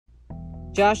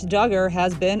Josh Duggar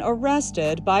has been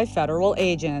arrested by federal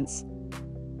agents.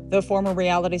 The former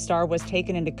reality star was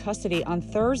taken into custody on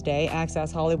Thursday,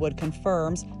 Access Hollywood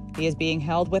confirms. He is being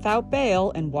held without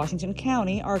bail in Washington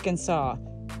County, Arkansas.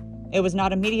 It was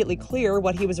not immediately clear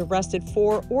what he was arrested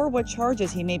for or what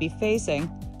charges he may be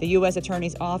facing. The U.S.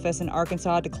 Attorney's Office in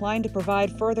Arkansas declined to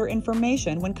provide further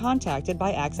information when contacted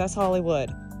by Access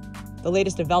Hollywood. The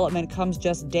latest development comes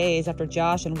just days after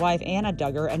Josh and wife Anna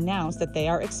Duggar announced that they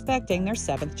are expecting their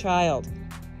 7th child.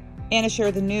 Anna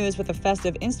shared the news with a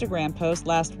festive Instagram post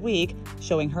last week,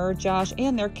 showing her, Josh,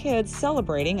 and their kids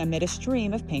celebrating amid a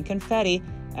stream of pink confetti,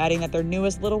 adding that their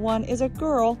newest little one is a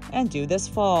girl and due this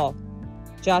fall.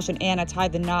 Josh and Anna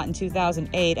tied the knot in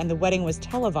 2008, and the wedding was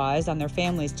televised on their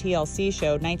family's TLC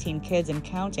show 19 Kids and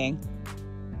Counting.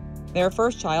 Their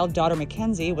first child, daughter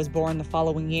Mackenzie, was born the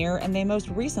following year, and they most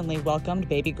recently welcomed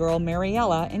baby girl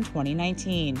Mariella in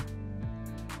 2019.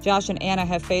 Josh and Anna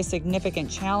have faced significant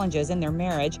challenges in their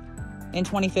marriage. In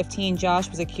 2015, Josh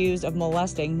was accused of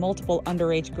molesting multiple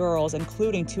underage girls,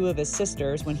 including 2 of his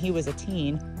sisters, when he was a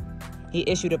teen. He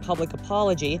issued a public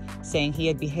apology, saying he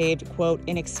had behaved, quote,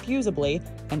 inexcusably,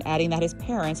 and adding that his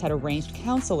parents had arranged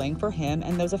counseling for him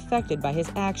and those affected by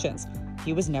his actions.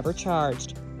 He was never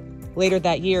charged. Later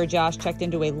that year, Josh checked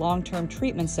into a long-term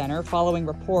treatment center following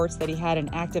reports that he had an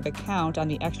active account on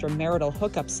the extramarital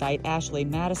hookup site Ashley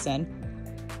Madison.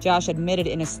 Josh admitted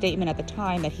in a statement at the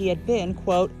time that he had been,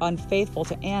 quote, unfaithful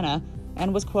to Anna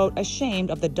and was, quote,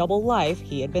 ashamed of the double life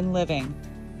he had been living.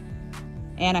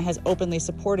 Anna has openly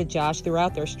supported Josh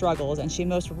throughout their struggles, and she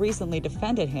most recently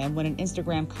defended him when an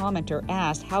Instagram commenter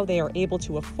asked how they are able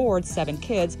to afford 7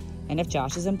 kids and if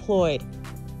Josh is employed.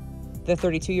 The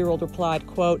 32-year-old replied,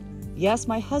 quote, yes,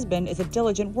 my husband is a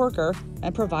diligent worker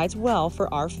and provides well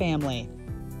for our family.